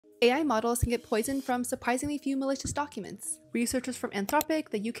AI models can get poisoned from surprisingly few malicious documents. Researchers from Anthropic,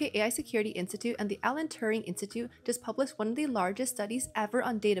 the UK AI Security Institute, and the Alan Turing Institute just published one of the largest studies ever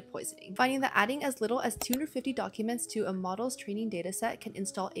on data poisoning, finding that adding as little as 250 documents to a model's training dataset can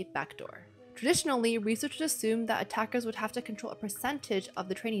install a backdoor. Traditionally, researchers assumed that attackers would have to control a percentage of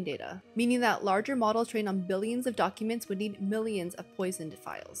the training data, meaning that larger models trained on billions of documents would need millions of poisoned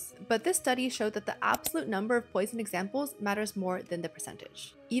files. But this study showed that the absolute number of poisoned examples matters more than the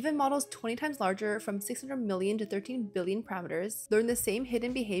percentage. Even models 20 times larger, from 600 million to 13 billion parameters, learn the same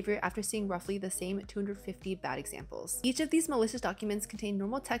hidden behavior after seeing roughly the same 250 bad examples. Each of these malicious documents contain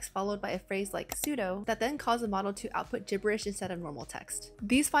normal text followed by a phrase like pseudo that then cause the model to output gibberish instead of normal text.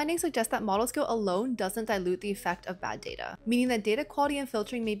 These findings suggest that model skill alone doesn't dilute the effect of bad data, meaning that data quality and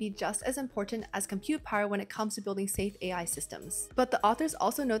filtering may be just as important as compute power when it comes to building safe AI systems. But the authors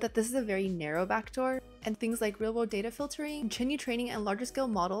also note that this is a very narrow backdoor, and things like real-world data filtering, continued training, and larger scale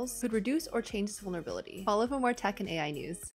models could reduce or change this vulnerability. Follow for more tech and AI news.